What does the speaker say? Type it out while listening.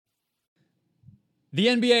The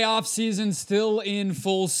NBA offseason still in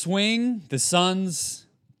full swing. The Suns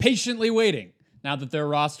patiently waiting now that their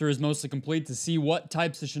roster is mostly complete to see what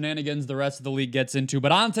types of shenanigans the rest of the league gets into.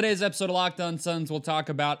 But on today's episode of Locked On Suns, we'll talk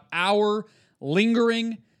about our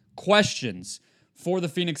lingering questions for the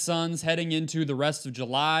Phoenix Suns heading into the rest of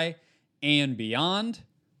July and beyond.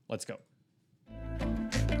 Let's go.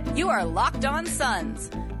 You are Locked On Suns,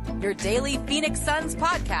 your daily Phoenix Suns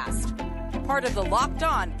podcast, part of the Locked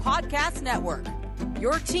On Podcast Network.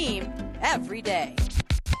 Your team every day.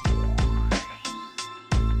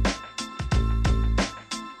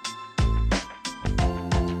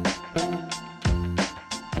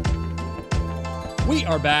 We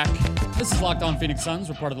are back. This is Locked On Phoenix Suns.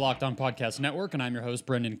 We're part of the Locked On Podcast Network, and I'm your host,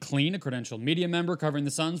 Brendan Clean, a credentialed media member covering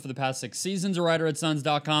the Suns for the past 6 seasons, a writer at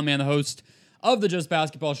Suns.com, and the host of the Just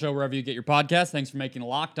Basketball Show wherever you get your podcast. Thanks for making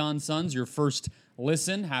Locked On Suns your first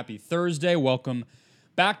listen. Happy Thursday. Welcome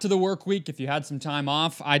back to the work week. If you had some time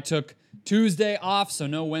off, I took Tuesday off, so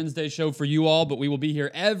no Wednesday show for you all, but we will be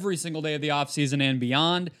here every single day of the offseason and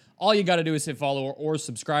beyond. All you got to do is hit follow or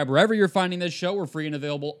subscribe wherever you're finding this show. We're free and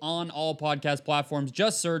available on all podcast platforms.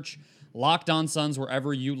 Just search Locked On Suns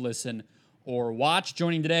wherever you listen or watch.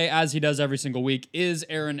 Joining today, as he does every single week, is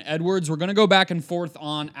Aaron Edwards. We're going to go back and forth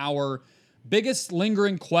on our biggest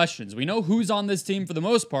lingering questions. We know who's on this team for the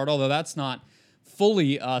most part, although that's not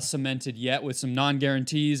fully cemented yet with some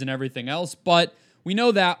non-guarantees and everything else, but we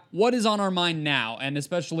know that what is on our mind now, and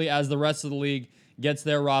especially as the rest of the league gets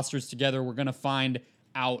their rosters together, we're going to find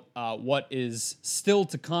out what is still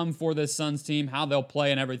to come for this Suns team, how they'll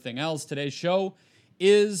play, and everything else. Today's show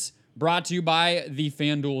is brought to you by the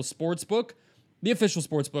FanDuel Sportsbook, the official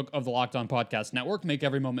sportsbook of the Locked On Podcast Network. Make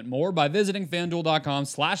every moment more by visiting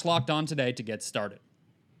FanDuel.com/LockedOn today to get started.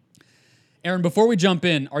 Aaron, before we jump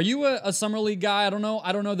in, are you a summer league guy? I don't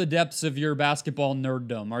know the depths of your basketball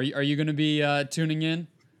nerddom. Are you going to be tuning in?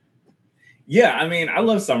 Yeah, I mean, I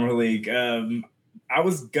love summer league. I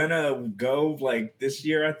was gonna go like this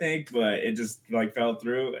year, I think, but it just like fell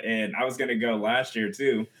through. And I was gonna go last year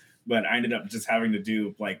too, but I ended up just having to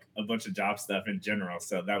do like a bunch of job stuff in general,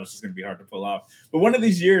 so that was just gonna be hard to pull off. But one of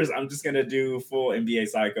these years, I'm just gonna do full NBA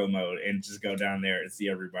psycho mode and just go down there and see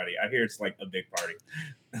everybody. I hear it's like a big party.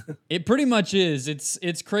 It pretty much is.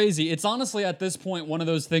 It's crazy. It's honestly at this point one of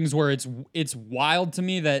those things where it's wild to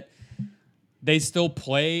me that they still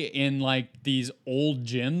play in like these old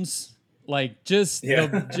gyms. Like just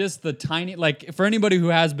the tiny, like for anybody who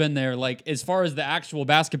has been there, like as far as the actual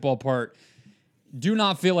basketball part, do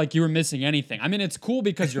not feel like you were missing anything. I mean, it's cool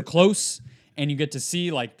because you're close and you get to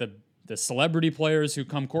see like the celebrity players who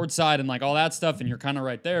come courtside and like all that stuff, and you're kind of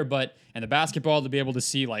right there. And the basketball, to be able to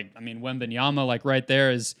see like, I mean, Wembanyama like right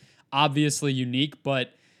there is obviously unique,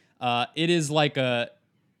 but it is like I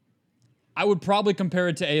would probably compare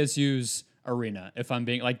it to ASU's arena, if I'm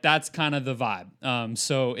being like, that's kind of the vibe.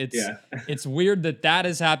 So it's weird that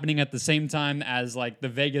is happening at the same time as like the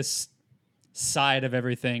Vegas side of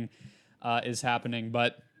everything is happening.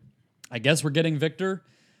 But I guess we're getting Victor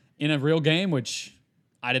in a real game, which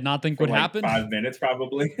I did not think would happen. 5 minutes,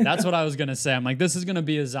 probably. That's what I was going to say. I'm like, this is going to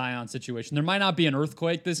be a Zion situation. There might not be an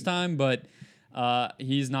earthquake this time, but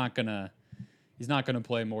he's not going to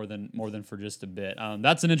play more than for just a bit.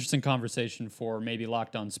 That's an interesting conversation for maybe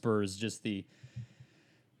Locked On Spurs, just the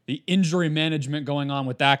injury management going on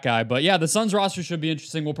with that guy. But yeah, the Suns roster should be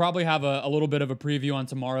interesting. We'll probably have a little bit of a preview on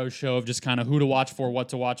tomorrow's show of just kind of who to watch for, what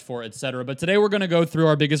to watch for, etc. But today we're going to go through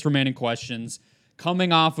our biggest remaining questions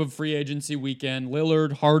coming off of free agency weekend.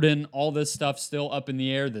 Lillard, Harden, all this stuff still up in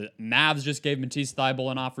the air. The Mavs just gave Matisse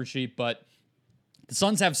Thybulle an offer sheet, but the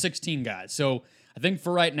Suns have 16 guys. So I think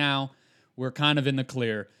for right now, we're kind of in the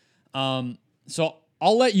clear. So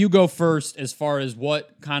I'll let you go first as far as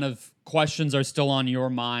what kind of questions are still on your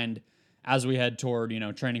mind as we head toward,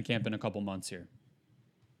 training camp in a couple months here.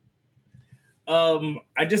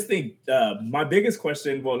 I just think my biggest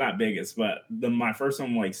question, well, not biggest, but my first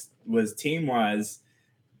one was team-wise.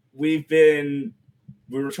 We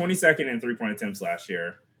were 22nd in three-point attempts last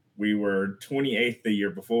year. We were 28th the year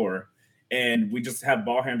before, and we just have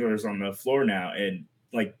ball handlers on the floor now. And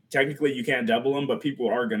like technically you can't double them, but people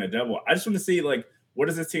are going to double. I just want to see like, what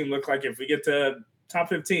does this team look like if we get to top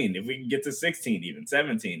 15, if we can get to 16, even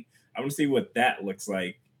 17? I want to see what that looks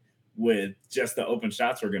like with just the open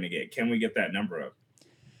shots we're going to get. Can we get that number up?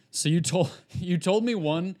 So you told me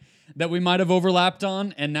one that we might have overlapped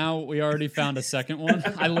on, and now we already found a second one.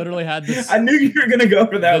 I literally had this. I knew you were going to go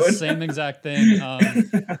for that one. Same exact thing.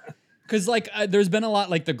 Because there's been a lot,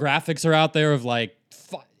 like the graphics are out there of like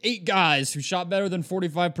 8 guys who shot better than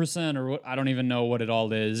 45%, or I don't even know what it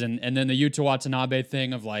all is. And then the Yuta Watanabe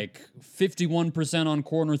thing of like 51% on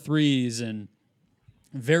corner threes. And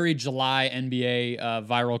very July NBA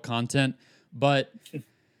viral content, but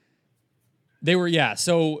they were,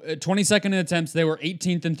 so 22nd in attempts, they were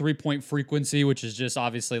 18th in 3-point frequency, which is just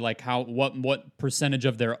obviously like what percentage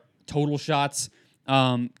of their total shots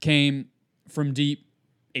came from deep.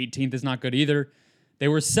 18th is not good either. They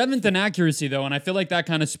were 7th in accuracy, though, and I feel like that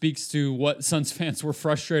kind of speaks to what Suns fans were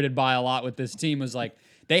frustrated by a lot with this team, was like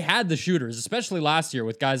they had the shooters, especially last year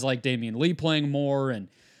with guys like Damian Lee playing more and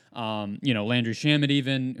Landry Shamet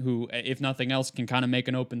even, who, if nothing else, can kind of make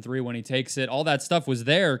an open three when he takes it. All that stuff was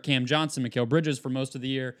there. Cam Johnson, Mikal Bridges for most of the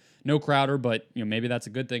year. No Crowder, but maybe that's a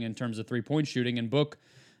good thing in terms of 3-point shooting. And Book,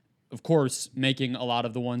 of course, making a lot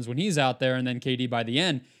of the ones when he's out there, and then KD by the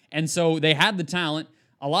end. And so they had the talent.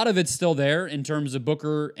 A lot of it's still there in terms of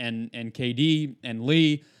Booker and KD and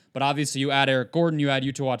Lee. But obviously you add Eric Gordon, you add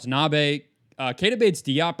Yuta Watanabe. Keita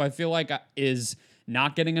Bates-Diop, I feel like, is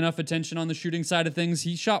not getting enough attention on the shooting side of things.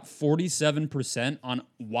 He shot 47% on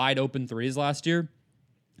wide open threes last year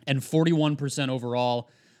and 41% overall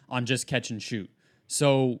on just catch and shoot.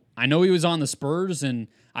 So I know he was on the Spurs, and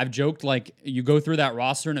I've joked, like, you go through that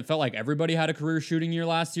roster and it felt like everybody had a career shooting year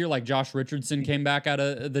last year. Like Josh Richardson came back out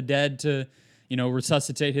of the dead to,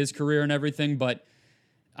 resuscitate his career and everything. But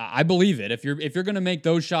I believe it. If you're going to make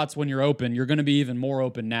those shots when you're open, you're going to be even more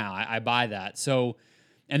open now. I buy that. So,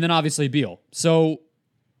 and then obviously Beal. So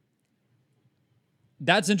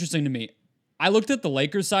that's interesting to me. I looked at the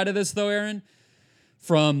Lakers side of this, though, Aaron,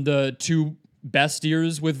 from the two best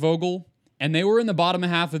years with Vogel, and they were in the bottom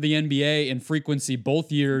half of the NBA in frequency both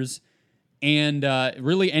years. And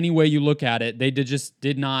really, any way you look at it, they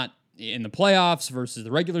did not, in the playoffs versus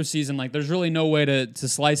the regular season, like there's really no way to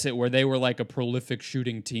slice it where they were like a prolific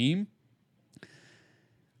shooting team.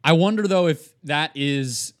 I wonder, though, if that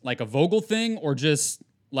is like a Vogel thing or just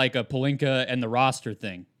like a Pelinka and the roster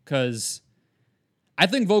thing, because I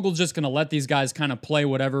think Vogel's just going to let these guys kind of play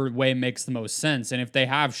whatever way makes the most sense. And if they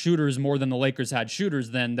have shooters more than the Lakers had shooters,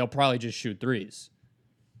 then they'll probably just shoot threes.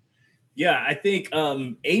 Yeah, I think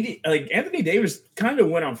Anthony Davis kind of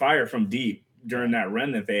went on fire from deep during that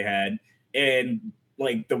run that they had. And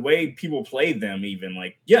like the way people played them, even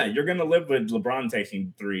like, yeah, you're going to live with LeBron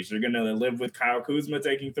taking threes. You're going to live with Kyle Kuzma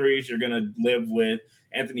taking threes. You're going to live with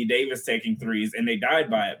Anthony Davis taking threes, and they died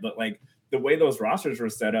by it. But like the way those rosters were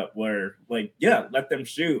set up were like, yeah, let them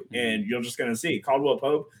shoot, and you're just going to see. Caldwell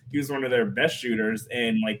Pope, he was one of their best shooters,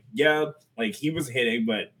 and like, yeah, like he was hitting,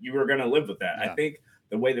 but you were going to live with that. Yeah. I think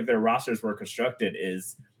the way that their rosters were constructed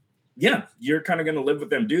is, yeah, you're kind of going to live with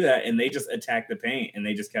them do that, and they just attack the paint, and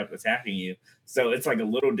they just kept attacking you. So it's like a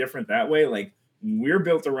little different that way. Like we're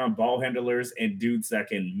built around ball handlers and dudes that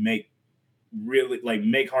can make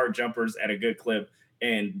hard jumpers at a good clip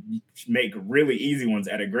and make really easy ones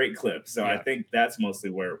at a great clip. So yeah. I think that's mostly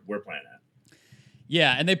where we're playing at.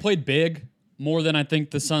 Yeah, and they played big more than I think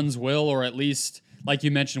the Suns will, or at least, like you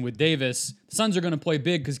mentioned with Davis, the Suns are going to play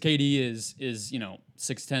big because KD is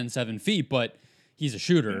 6'10", 7 feet, but he's a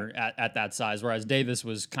shooter at that size, whereas Davis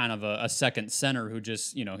was kind of a second center who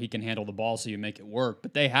just, he can handle the ball so you make it work.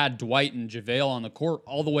 But they had Dwight and JaVale on the court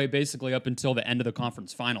all the way basically up until the end of the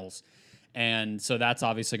conference finals. And so that's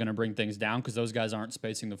obviously going to bring things down because those guys aren't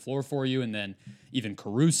spacing the floor for you. And then even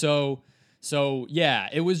Caruso. So, yeah,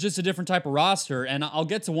 it was just a different type of roster. And I'll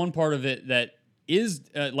get to one part of it that is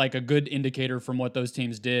like a good indicator from what those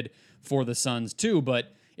teams did for the Suns too.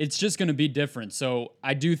 But it's just going to be different. So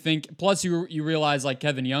I do think, plus you realize like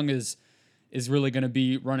Kevin Young is really going to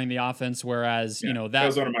be running the offense, whereas, that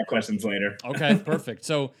was one of my questions later. Okay, perfect.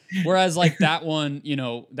 So whereas like that one,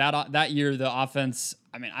 that year, the offense,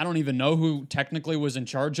 I mean, I don't even know who technically was in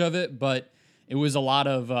charge of it, but it was a lot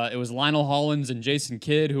of, it was Lionel Hollins and Jason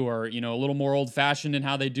Kidd, who are, a little more old fashioned in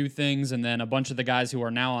how they do things. And then a bunch of the guys who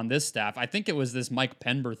are now on this staff. I think it was this Mike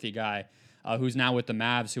Penberthy guy, who's now with the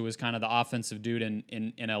Mavs, who was kind of the offensive dude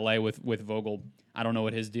in LA with Vogel. I don't know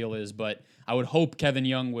what his deal is, but I would hope Kevin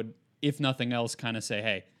Young would, if nothing else, kind of say,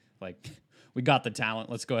 hey, like, we got the talent.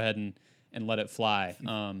 Let's go ahead and let it fly.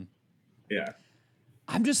 Yeah.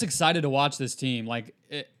 I'm just excited to watch this team. Like,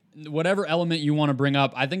 whatever element you want to bring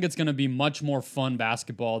up, I think it's going to be much more fun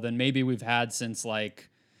basketball than maybe we've had since, like,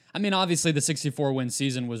 I mean, obviously the 64-win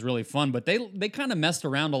season was really fun, but they kind of messed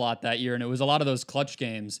around a lot that year, and it was a lot of those clutch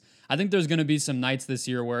games. I think there's going to be some nights this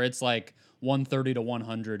year where it's like 130 to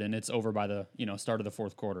 100, and it's over by the start of the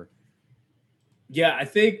fourth quarter. Yeah, I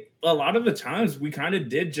think a lot of the times we kind of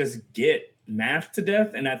did just get math to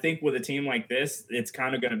death, and I think with a team like this, it's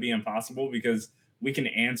kind of going to be impossible because we can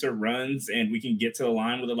answer runs and we can get to the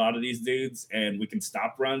line with a lot of these dudes, and we can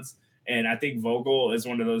stop runs. And I think Vogel is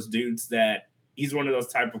one of those dudes that he's one of those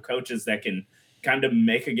type of coaches that can kind of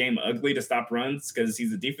make a game ugly to stop runs because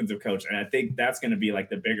he's a defensive coach. And I think that's going to be like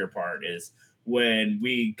the bigger part is when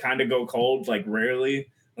we kind of go cold, like rarely,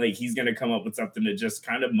 like he's going to come up with something to just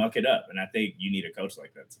kind of muck it up. And I think you need a coach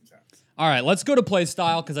like that sometimes. All right, let's go to play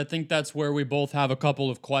style because I think that's where we both have a couple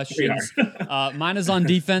of questions. Mine is on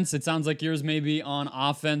defense. It sounds like yours may be on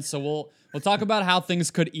offense. So we'll talk about how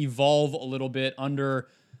things could evolve a little bit under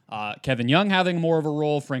Kevin Young having more of a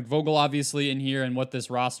role, Frank Vogel obviously in here, and what this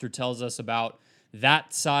roster tells us about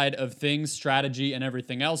that side of things, strategy, and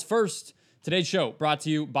everything else. First, today's show brought to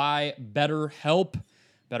you by BetterHelp.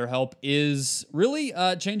 BetterHelp is really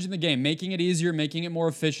changing the game, making it easier, making it more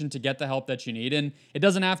efficient to get the help that you need. And it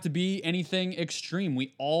doesn't have to be anything extreme.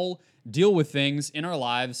 We all deal with things in our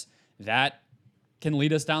lives that can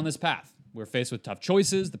lead us down this path. We're faced with tough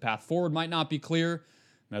choices. The path forward might not be clear,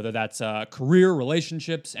 whether that's career,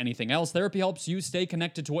 relationships, anything else. Therapy helps you stay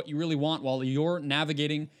connected to what you really want while you're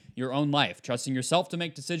navigating your own life. Trusting yourself to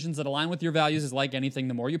make decisions that align with your values is like anything.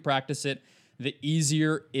 The more you practice it, the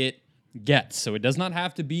easier it gets. So it does not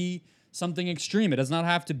have to be something extreme. It does not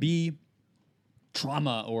have to be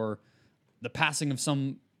trauma or the passing of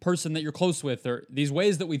some person that you're close with, or these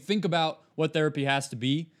ways that we think about what therapy has to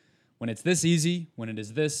be. When it's this easy, when it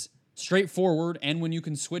is this straightforward, and when you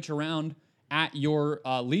can switch around at your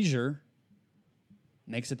leisure,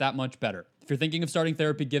 makes it that much better. If you're thinking of starting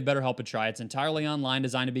therapy, give BetterHelp a try. It's entirely online,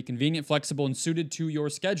 designed to be convenient, flexible, and suited to your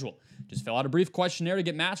schedule. Just fill out a brief questionnaire to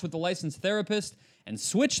get matched with a licensed therapist and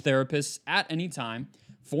switch therapists at any time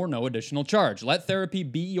for no additional charge. Let therapy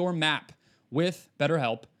be your map with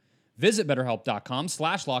BetterHelp. Visit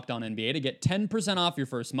BetterHelp.com/LockedOnNBA to get 10% off your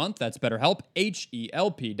first month. That's BetterHelp,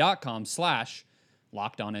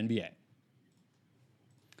 HELP.com/LockedOnNBA.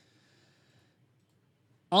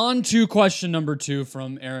 On to question number 2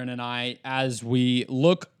 from Aaron and I as we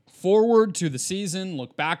look forward to the season,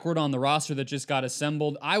 look backward on the roster that just got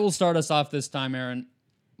assembled. I will start us off this time, Aaron.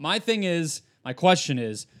 My question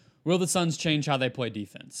is, will the Suns change how they play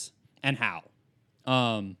defense and how?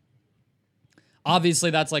 Obviously,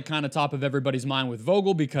 that's like kind of top of everybody's mind with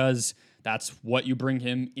Vogel because that's what you bring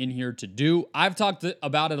him in here to do. I've talked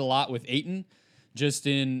about it a lot with Ayton, just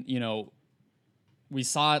in, we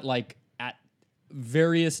saw it like at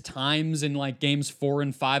various times in like games 4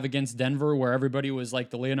 and 5 against Denver where everybody was like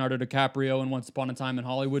the Leonardo DiCaprio and Once Upon a Time in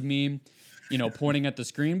Hollywood meme, pointing at the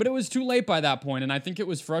screen. But it was too late by that point, and I think it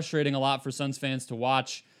was frustrating a lot for Suns fans to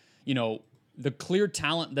watch, the clear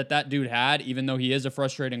talent that dude had, even though he is a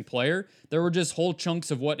frustrating player. There were just whole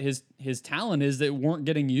chunks of what his talent is that weren't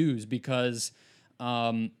getting used because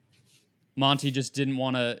Monty just didn't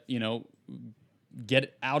want to,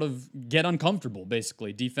 get uncomfortable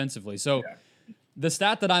basically defensively. So the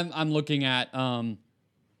stat that I'm looking at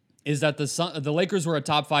is that the Lakers were a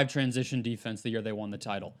top 5 transition defense the year they won the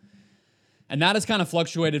title. And that has kind of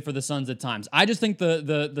fluctuated for the Suns at times. I just think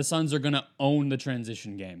the Suns are going to own the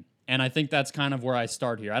transition game. And I think that's kind of where I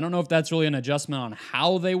start here. I don't know if that's really an adjustment on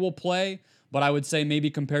how they will play, but I would say maybe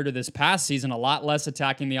compared to this past season, a lot less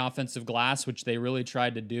attacking the offensive glass, which they really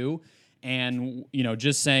tried to do. And,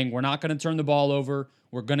 just saying, we're not going to turn the ball over.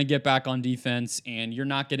 We're going to get back on defense, and you're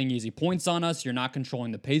not getting easy points on us. You're not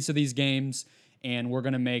controlling the pace of these games, and we're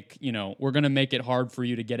going to make it hard for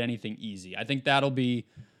you to get anything easy. I think that'll be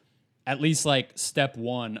at least like step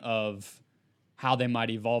 1 of how they might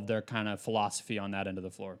evolve their kind of philosophy on that end of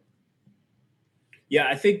the floor. Yeah,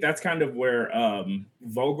 I think that's kind of where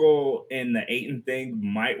Vogel and the Ayton thing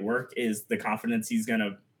might work, is the confidence he's going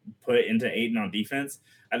to put into Ayton on defense.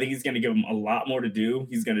 I think he's going to give him a lot more to do.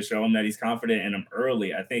 He's going to show him that he's confident in him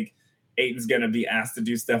early. I think Ayton's going to be asked to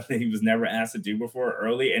do stuff that he was never asked to do before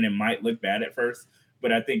early, and it might look bad at first.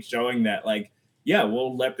 But I think showing that, like, yeah,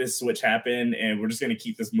 we'll let this switch happen, and we're just going to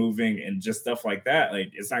keep this moving and just stuff like that.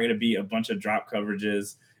 Like, it's not going to be a bunch of drop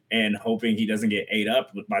coverages and hoping he doesn't get ate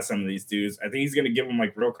up by some of these dudes. I think he's going to give him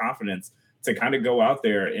like real confidence to kind of go out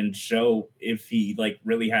there and show if he like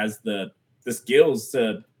really has the skills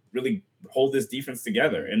to really hold this defense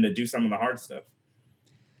together and to do some of the hard stuff.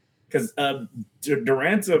 Because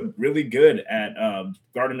Durant's a really good at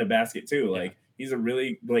guarding the basket too. Like he's a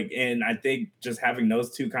really and I think just having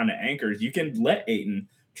those two kind of anchors, you can let Ayton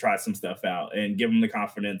try some stuff out and give him the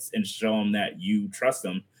confidence and show him that you trust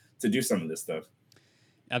him to do some of this stuff.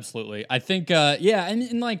 Absolutely. I think,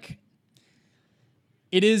 and like,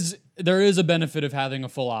 there is a benefit of having a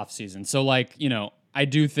full off season. So like, I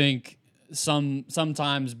do think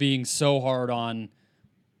sometimes being so hard on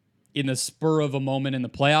in the spur of a moment in the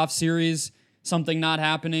playoff series, something not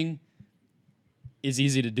happening is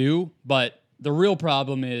easy to do. But the real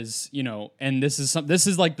problem is, and this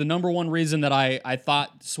is like the number one reason that I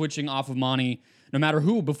thought switching off of Monty no matter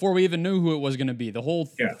who, before we even knew who it was going to be. The whole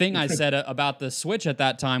Yeah. thing I said about the switch at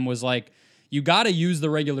that time was like, you got to use the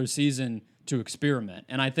regular season to experiment.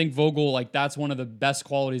 And I think Vogel, like, that's one of the best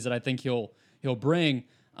qualities that I think he'll bring,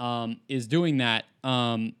 is doing that.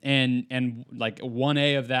 And like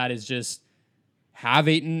 1A of that is just have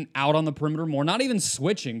Ayton out on the perimeter more, not even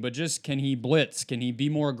switching, but just, can he blitz? Can he be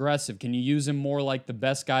more aggressive? Can you use him more like the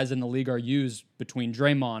best guys in the league are used, between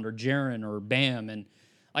Draymond or Jaren or Bam? And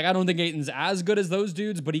like, I don't think Ayton's as good as those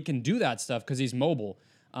dudes, but he can do that stuff because he's mobile.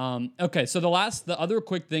 Okay, so the other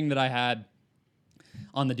quick thing that I had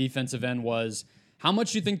on the defensive end was, how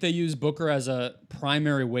much do you think they use Booker as a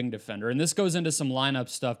primary wing defender? And this goes into some lineup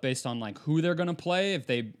stuff based on like who they're going to play, if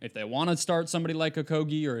they want to start somebody like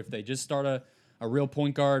Okogie, or if they just start a real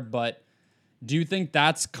point guard. But do you think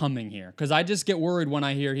that's coming here? Because I just get worried when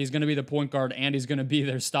I hear he's going to be the point guard and he's going to be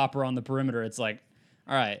their stopper on the perimeter. It's like,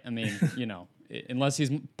 all right, I mean, unless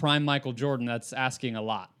he's prime Michael Jordan, that's asking a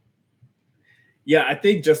lot. Yeah, I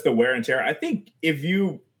think just the wear and tear. I think if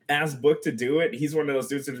you ask Book to do it, he's one of those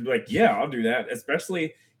dudes who'd be like, yeah, I'll do that.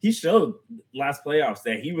 Especially, he showed last playoffs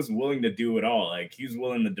that he was willing to do it all. Like, he's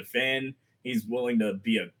willing to defend. He's willing to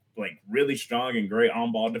be a really strong and great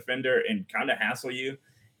on-ball defender and kind of hassle you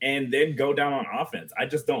and then go down on offense. I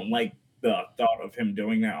just don't like the thought of him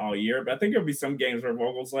doing that all year. But I think there'll be some games where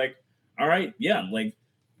Vogel's like, all right, yeah, like,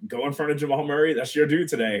 go in front of Jamal Murray. That's your dude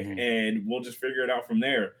today. Mm-hmm. And we'll just figure it out from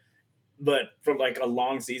there. But for like a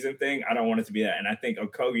long season thing, I don't want it to be that. And I think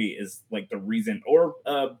Okogie is like the reason, or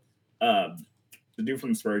the dude from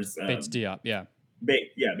the Spurs. Bates Diop, yeah.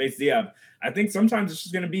 Bates Diop. I think sometimes it's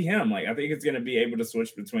just going to be him. Like, I think it's going to be able to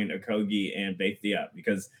switch between Okogie and Bates Diop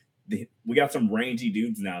because we got some rangy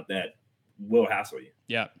dudes now that will hassle you.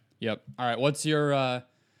 Yep. All right. What's your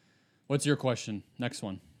question? Next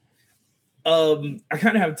one. I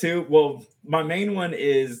kind of have two. Well, my main one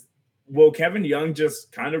is, will Kevin Young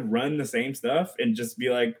just kind of run the same stuff and just be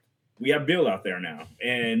like, we have Bill out there now?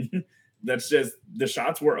 And that's just, the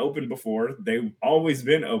shots were open before. They've always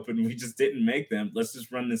been open. We just didn't make them. Let's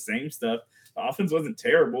just run the same stuff. The offense wasn't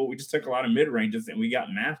terrible. We just took a lot of mid-ranges and we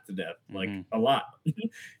got mathed to death, like a lot.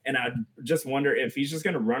 And I just wonder if he's just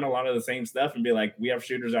going to run a lot of the same stuff and be like, we have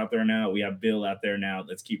shooters out there now. We have Bill out there now.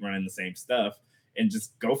 Let's keep running the same stuff and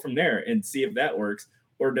just go from there and see if that works.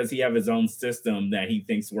 Or does he have his own system that he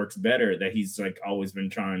thinks works better, that he's like always been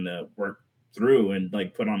trying to work through and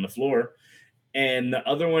like put on the floor? And the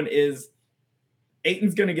other one is,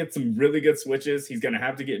 Ayton's going to get some really good switches. He's going to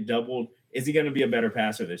have to get doubled. Is he going to be a better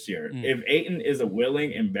passer this year? If Ayton is a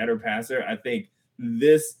willing and better passer, I think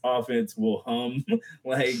this offense will hum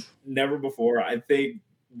like never before. I think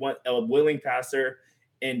what a willing passer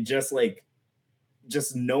and just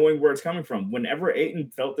knowing where it's coming from. Whenever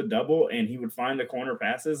Ayton felt the double and he would find the corner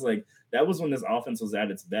passes, like, that was when this offense was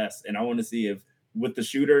at its best. And I want to see if, with the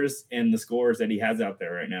shooters and the scorers that he has out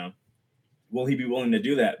there right now, will he be willing to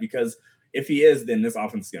do that? Because if he is, then this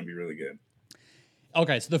offense is going to be really good.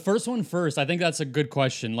 Okay, so the first one first, I think that's a good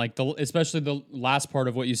question. Like, especially the last part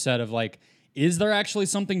of what you said of like, is there actually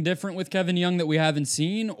something different with Kevin Young that we haven't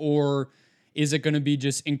seen, or is it going to be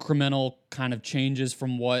just incremental kind of changes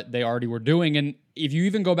from what they already were doing? And if you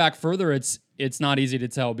even go back further, it's not easy to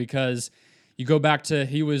tell, because you go back to,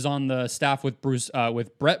 he was on the staff with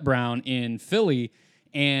Brett Brown in Philly,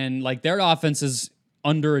 and like their offense is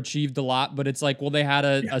underachieved a lot, but it's like, well, they had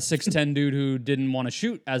a 6'10" dude who didn't want to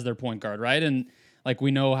shoot as their point guard, right? And like,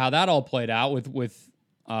 we know how that all played out with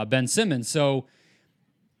Ben Simmons. So,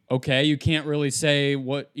 okay, you can't really say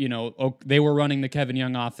what, they were running the Kevin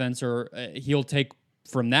Young offense, or he'll take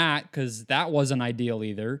from that, because that wasn't ideal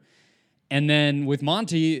either. And then with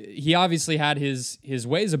Monty, he obviously had his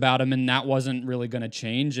ways about him, and that wasn't really going to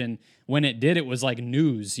change. And when it did, it was like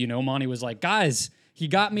news. Monty was like, guys, he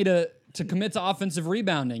got me to commit to offensive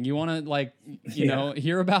rebounding. You want to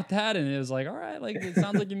hear about that? And it was like, all right, like, it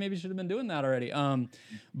sounds like you maybe should have been doing that already.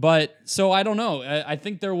 But so I don't know. I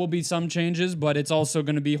think there will be some changes, but it's also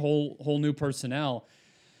going to be whole new personnel.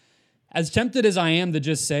 As tempted as I am to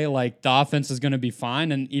just say like the offense is going to be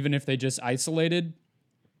fine, and even if they just isolated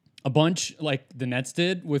a bunch like the Nets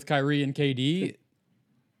did with Kyrie and KD,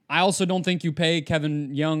 I also don't think you pay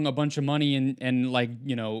Kevin Young a bunch of money and like,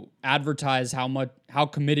 advertise how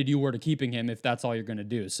committed you were to keeping him if that's all you're going to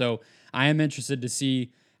do. So I am interested to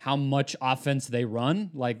see how much offense they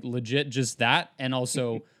run, like legit just that, and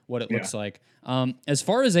also what it looks like. As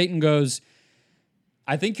far as Ayton goes,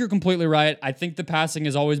 I think you're completely right. I think the passing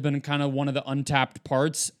has always been kind of one of the untapped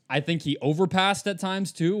parts. I think he overpassed at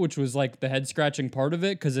times too, which was like the head scratching part of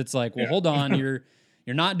it, because it's like, well, hold on, you're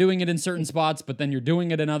not doing it in certain spots, but then you're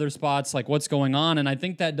doing it in other spots. Like, what's going on? And I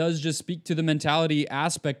think that does just speak to the mentality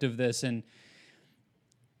aspect of this. And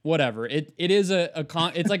whatever. It's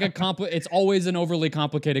it's always an overly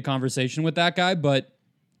complicated conversation with that guy, but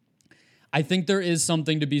I think there is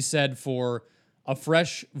something to be said for a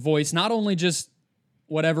fresh voice, not only just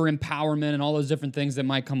whatever empowerment and all those different things that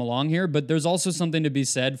might come along here, but there's also something to be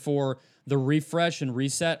said for the refresh and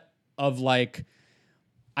reset of like,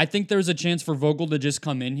 I think there's a chance for Vogel to just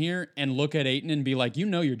come in here and look at Ayton and be like, you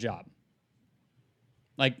know your job.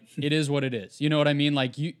 Like, it is what it is. You know what I mean?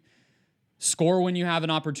 Like, you score when you have an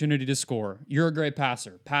opportunity to score. You're a great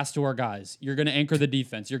passer. Pass to our guys. You're going to anchor the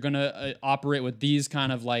defense. You're going to operate with these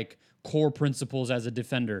kind of like core principles as a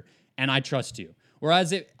defender, and I trust you.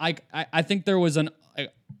 Whereas I think there was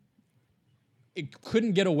it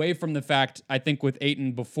couldn't get away from the fact, I think, with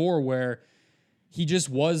Ayton before where he just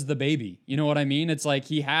was the baby. You know what I mean? It's like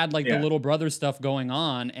he had like the little brother stuff going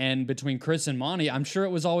on, and between Chris and Monty, I'm sure it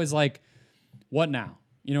was always like, what now?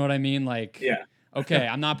 You know what I mean? Like, okay,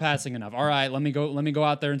 I'm not passing enough. All right, let me go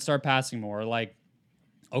out there and start passing more. Like,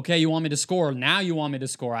 okay, you want me to score. Now you want me to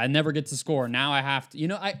score. I never get to score. Now I have to. You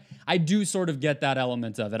know, I do sort of get that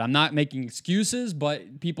element of it. I'm not making excuses,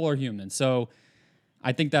 but people are human. So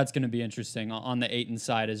I think that's going to be interesting on the Ayton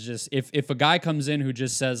side, is just if a guy comes in who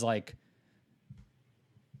just says like,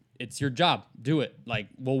 it's your job, do it. Like,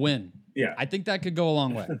 we'll win. Yeah. I think that could go a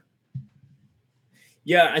long way.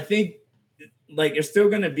 Yeah, I think like there's still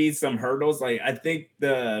going to be some hurdles. Like I think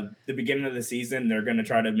the beginning of the season, they're going to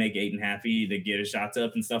try to make Ayton happy to get his shots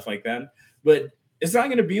up and stuff like that. But it's not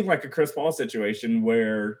going to be like a Chris Paul situation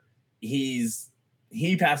where he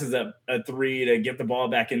passes up a three to get the ball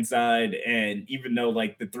back inside. And even though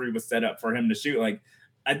like the three was set up for him to shoot, like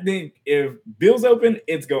I think if Bill's open,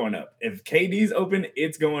 it's going up. If KD's open,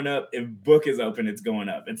 it's going up. If Book is open, it's going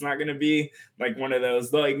up. It's not going to be like one of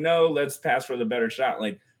those like, no, let's pass for the better shot.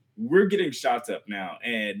 Like we're getting shots up now,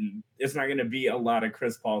 and it's not going to be a lot of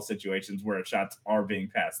Chris Paul situations where shots are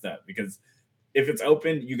being passed up, because if it's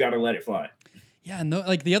open, you got to let it fly. Yeah, and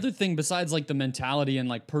like the other thing besides like the mentality and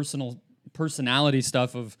like personality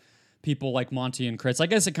stuff of people like Monty and Chris, I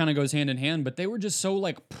guess it kind of goes hand in hand, but they were just so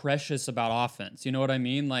like precious about offense. You know what I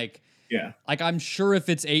mean? Like, yeah, like I'm sure if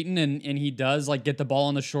it's Ayton and he does like get the ball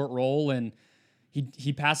on the short roll and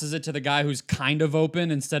he passes it to the guy who's kind of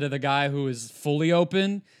open instead of the guy who is fully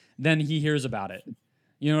open, then he hears about it.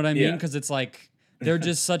 You know what I mean? Because it's like they're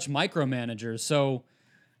just such micromanagers. So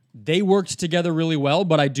they worked together really well,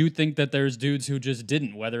 but I do think that there's dudes who just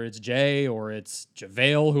didn't, whether it's Jay or it's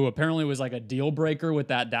JaVale, who apparently was like a deal breaker with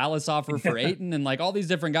that Dallas offer for Ayton, and like all these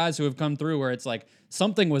different guys who have come through where it's like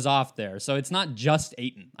something was off there. So it's not just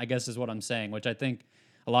Ayton, I guess is what I'm saying, which I think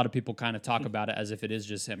a lot of people kind of talk about it as if it is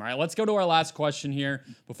just him. All right, let's go to our last question here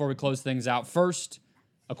before we close things out. First,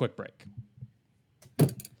 a quick break.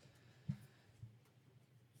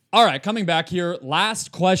 All right, coming back here.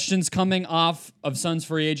 Last questions coming off of Suns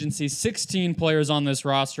free agency. 16 players on this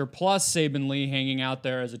roster, plus Saben Lee hanging out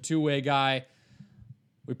there as a two-way guy.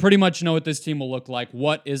 We pretty much know what this team will look like.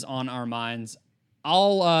 What is on our minds?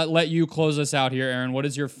 I'll let you close us out here, Aaron. What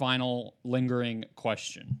is your final lingering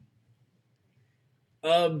question?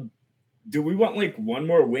 Do we want like one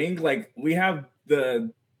more wing? Like we have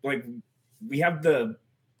the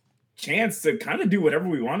chance to kind of do whatever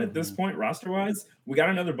we want at this point, roster-wise. We got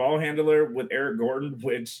another ball handler with Eric Gordon,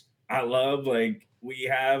 which I love. Like, we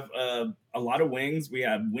have a lot of wings. We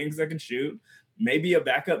have wings that can shoot, maybe a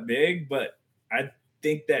backup big, but I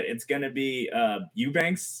think that it's going to be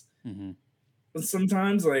Eubanks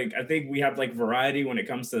sometimes. Like, I think we have, like, variety when it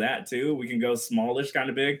comes to that, too. We can go smallish kind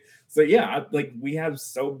of big. So, yeah, we have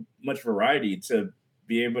so much variety to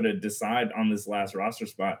be able to decide on this last roster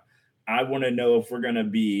spot. I want to know if we're going to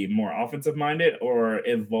be more offensive minded or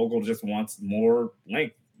if Vogel just wants more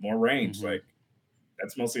length, more range. Like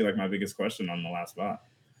that's mostly like my biggest question on the last spot.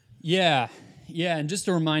 Yeah. Yeah. And just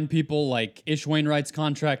to remind people, like Ish Wainwright's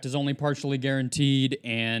contract is only partially guaranteed.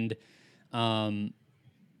 And,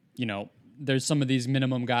 you know, there's some of these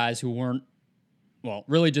minimum guys who weren't, well,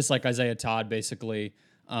 really just like Isaiah Todd, basically.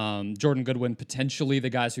 Jordan Goodwin, potentially the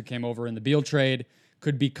guys who came over in the Beal trade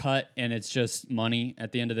could be cut, and it's just money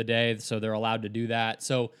at the end of the day, so they're allowed to do that.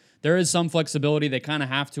 So there is some flexibility. They kind of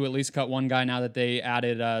have to at least cut one guy now that they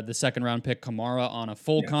added the second-round pick Kamara on a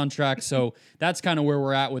full contract. So that's kind of where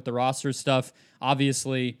we're at with the roster stuff.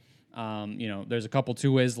 Obviously, you know, there's a couple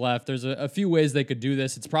two ways left. There's a few ways they could do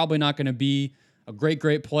this. It's probably not going to be a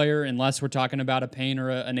great player unless we're talking about a Payne or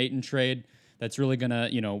an Ayton trade that's really going to,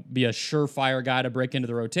 you know, be a surefire guy to break into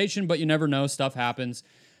the rotation, but you never know. Stuff happens.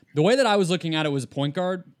 The way that I was looking at it was point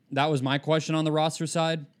guard. That was my question on the roster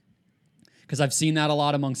side, because I've seen that a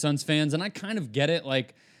lot among Suns fans, and I kind of get it.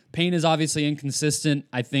 Like, Payne is obviously inconsistent.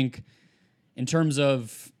 I think in terms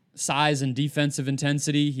of size and defensive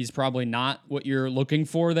intensity, he's probably not what you're looking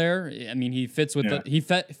for there. I mean, he fits with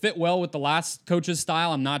fit well with the last coach's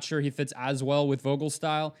style. I'm not sure he fits as well with Vogel's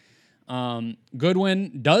style.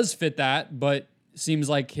 Goodwin does fit that, but seems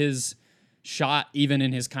like his shot, even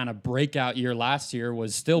in his kind of breakout year last year,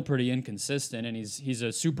 was still pretty inconsistent, and he's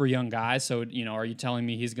a super young guy. So, are you telling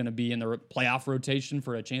me he's going to be in the playoff rotation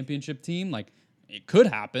for a championship team? Like, it could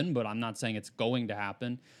happen, but I'm not saying it's going to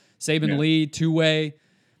happen. Saban Lee, two-way,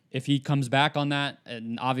 if he comes back on that,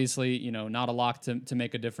 and obviously, not a lock to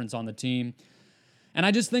make a difference on the team. And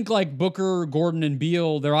I just think like Booker, Gordon, and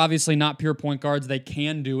Beal, they're obviously not pure point guards. They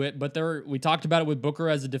can do it, but we talked about it with Booker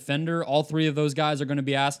as a defender. All three of those guys are going to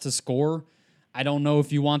be asked to score. I don't know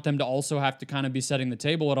if you want them to also have to kind of be setting the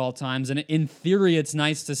table at all times. And in theory, it's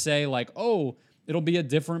nice to say like, oh, it'll be a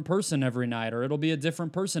different person every night, or it'll be a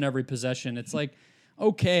different person every possession. It's like,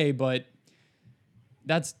 okay, but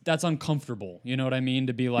that's uncomfortable. You know what I mean?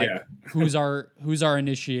 To be like, who's our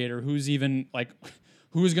initiator? Who's even like,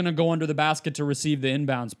 who's going to go under the basket to receive the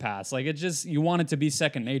inbounds pass? Like, it's just, you want it to be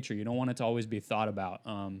second nature. You don't want it to always be thought about.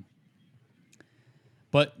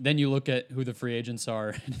 But then you look at who the free agents are,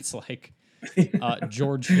 and it's like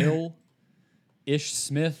George Hill, Ish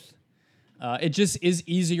Smith. It just is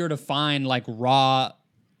easier to find like raw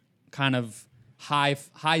kind of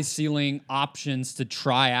high ceiling options to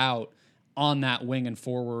try out on that wing and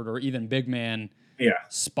forward or even big man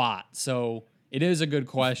spot. So it is a good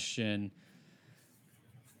question.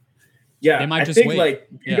 Yeah, they might I just think wait.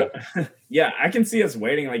 I can see us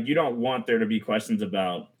waiting. Like, you don't want there to be questions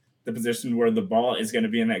about the position where the ball is going to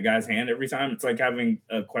be in that guy's hand every time. It's like having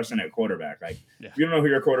a question at quarterback. Like, if you don't know who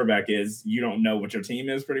your quarterback is, you don't know what your team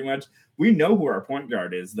is pretty much. We know who our point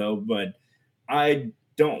guard is, though, but I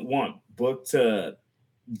don't want Book to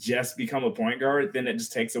just become a point guard. Then it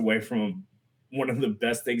just takes away from one of the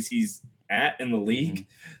best things he's at in the league.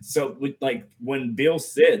 So like when Bill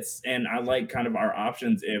sits, and I like kind of our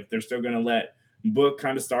options if they're still going to let Book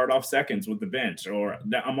kind of start off seconds with the bench, or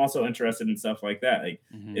that I'm also interested in stuff like that. Like,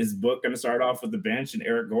 is Book going to start off with the bench and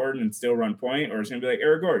Eric Gordon and still run point, or is it going to be like,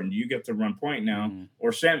 Eric Gordon, you get to run point now,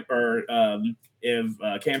 or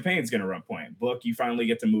if Campaign's going to run point, Book, you finally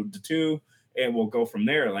get to move to two, and we'll go from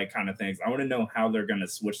there, like kind of things. I want to know how they're going to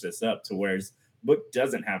switch this up to where Book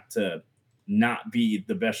doesn't have to not be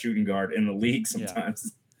the best shooting guard in the league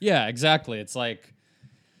sometimes. Yeah, exactly. It's like,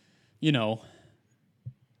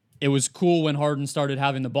 it was cool when Harden started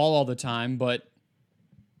having the ball all the time, but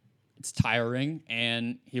it's tiring.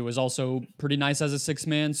 And he was also pretty nice as a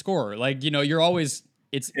 6-man scorer. Like, you're always,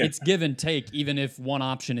 it's give and take, even if one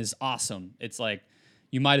option is awesome. It's like,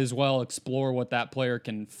 you might as well explore what that player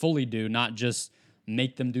can fully do, not just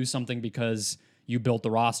make them do something because you built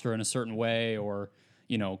the roster in a certain way, or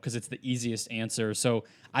because it's the easiest answer. So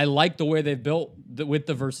I like the way they've built with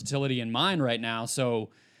the versatility in mind right now. So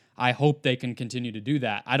I hope they can continue to do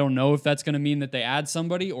that. I don't know if that's going to mean that they add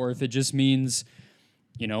somebody, or if it just means,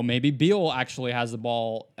 maybe Beal actually has the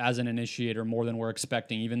ball as an initiator more than we're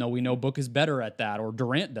expecting, even though we know Book is better at that, or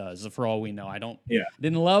Durant does, for all we know.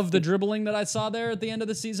 Didn't love the dribbling that I saw there at the end of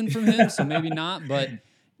the season from him, so maybe not. But,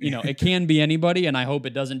 it can be anybody, and I hope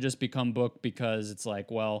it doesn't just become Book, because it's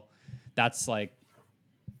like, well, that's like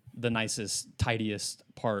the nicest, tidiest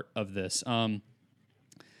part of this.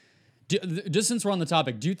 Just since we're on the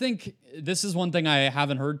topic, do you think this is one thing I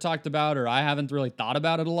haven't heard talked about, or I haven't really thought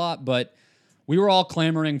about it a lot, but we were all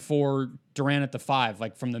clamoring for Durant at the 5,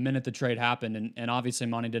 like from the minute the trade happened, and obviously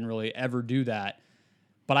Monty didn't really ever do that.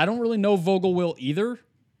 But I don't really know Vogel will either.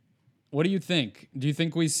 What do you think? Do you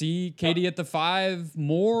think we see KD at the 5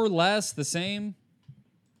 more, less, the same?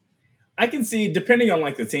 I can see, depending on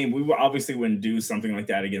like the team, we obviously wouldn't do something like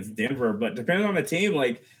that against Denver, but depending on the team,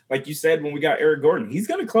 like you said, when we got Eric Gordon, he's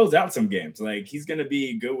going to close out some games. Like, he's going to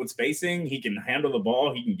be good with spacing. He can handle the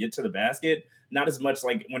ball. He can get to the basket. Not as much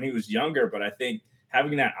like when he was younger, but I think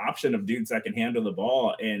having that option of dudes that can handle the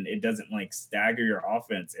ball and it doesn't like stagger your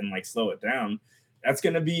offense and like slow it down, that's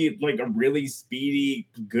going to be like a really speedy,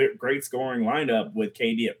 good, great scoring lineup with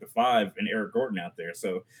KD at the 5 and Eric Gordon out there.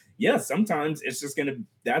 So yeah, sometimes it's just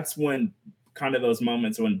that's when kind of those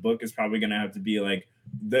moments when Book is probably going to have to be like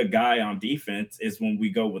the guy on defense, is when we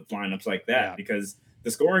go with lineups like that, because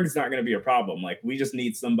the scoring is not going to be a problem. Like, we just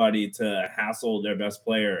need somebody to hassle their best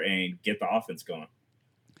player and get the offense going.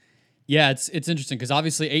 Yeah, it's interesting because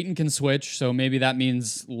obviously Ayton can switch, so maybe that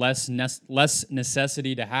means less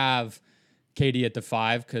necessity to have KD at the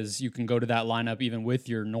 5, because you can go to that lineup even with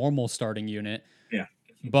your normal starting unit. Yeah.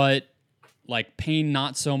 But like Payne,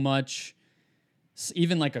 not so much.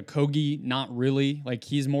 Even like a Kogi, not really. Like,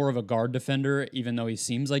 he's more of a guard defender, even though he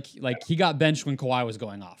seems like he got benched when Kawhi was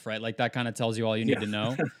going off, right? Like, that kind of tells you all you need to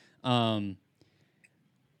know. And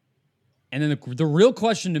then the real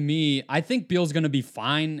question to me, I think Beal's going to be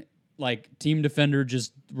fine, like team defender,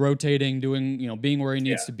 just rotating, doing, being where he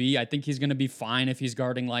needs to be. I think he's going to be fine if he's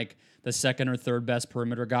guarding like the second or third best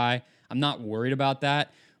perimeter guy. I'm not worried about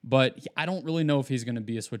that, but I don't really know if he's going to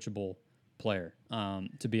be a switchable player,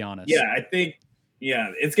 to be honest. Yeah, I think,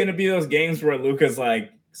 it's going to be those games where Luka's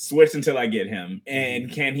like, switch until I get him. And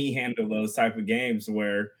can he handle those type of games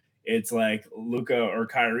where it's like Luka or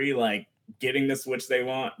Kyrie, like getting the switch they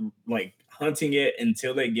want, like hunting it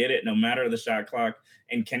until they get it, no matter the shot clock.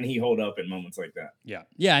 And can he hold up in moments like that? Yeah.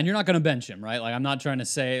 Yeah. And you're not going to bench him, right? Like, I'm not trying to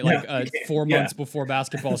say like 4 months before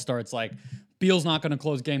basketball starts, like Beal's not going to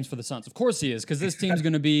close games for the Suns. Of course he is, because this team's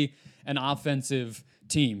going to be an offensive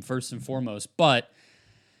team first and foremost. But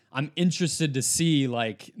I'm interested to see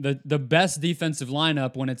like the best defensive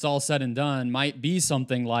lineup when it's all said and done might be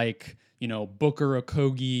something like, Booker,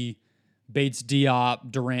 Okogie, Bates,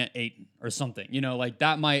 Diop, Durant, Ayton, or something. Like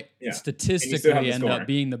that might statistically end up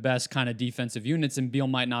being the best kind of defensive units, and Beal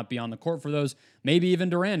might not be on the court for those. Maybe even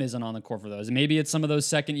Durant isn't on the court for those. Maybe it's some of those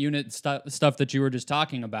second unit stuff that you were just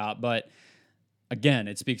talking about. But again,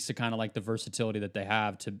 it speaks to kind of like the versatility that they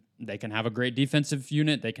have. They can have a great defensive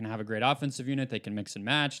unit, they can have a great offensive unit, they can mix and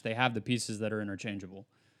match. They have the pieces that are interchangeable.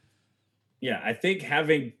 Yeah, I think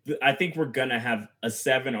we're gonna have a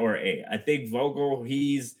 7 or 8. I think Vogel,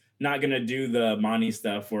 he's not going to do the Monty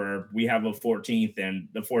stuff where we have a 14th and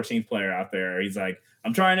the 14th player out there. He's like,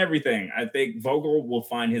 I'm trying everything. I think Vogel will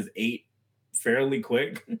find his 8 fairly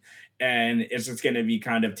quick, and it's just going to be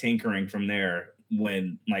kind of tinkering from there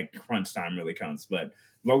when like crunch time really comes. But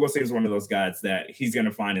Vogel seems one of those guys that he's going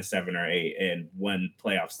to find a 7 or 8, and when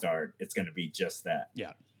playoffs start, it's going to be just that.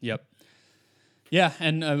 Yeah. Yep. Yeah,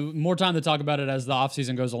 and more time to talk about it as the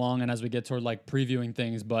offseason goes along and as we get toward like previewing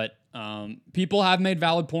things. But people have made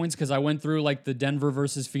valid points, because I went through like the Denver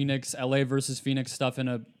versus Phoenix, LA versus Phoenix stuff in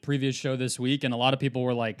a previous show this week, and a lot of people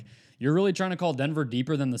were like, you're really trying to call Denver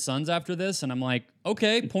deeper than the Suns after this? And I'm like,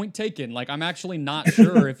 okay, point taken. Like, I'm actually not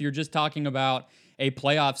sure if you're just talking about a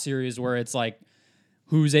playoff series where it's like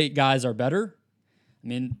whose 8 guys are better. I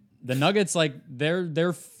mean, the Nuggets, like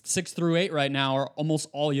they're 6 through 8 right now are almost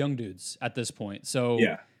all young dudes at this point. So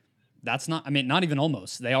that's not even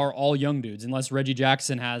almost. They are all young dudes, unless Reggie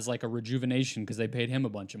Jackson has like a rejuvenation because they paid him a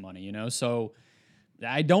bunch of money, So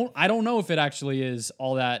I don't know if it actually is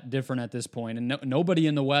all that different at this point. And nobody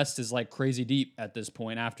in the West is like crazy deep at this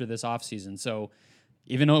point after this offseason. So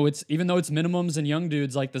even though it's minimums and young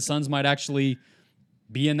dudes, like the Suns might actually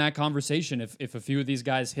be in that conversation if a few of these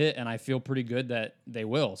guys hit, and I feel pretty good that they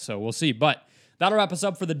will. So we'll see. But that'll wrap us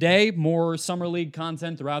up for the day. More Summer League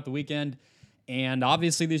content throughout the weekend. And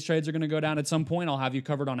obviously these trades are going to go down at some point. I'll have you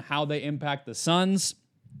covered on how they impact the Suns.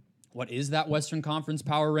 What is that Western Conference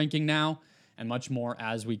power ranking now? And much more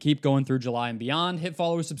as we keep going through July and beyond. Hit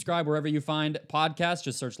follow or subscribe wherever you find podcasts.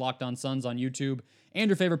 Just search Locked On Suns on YouTube and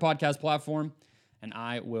your favorite podcast platform. And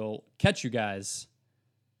I will catch you guys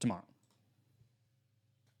tomorrow.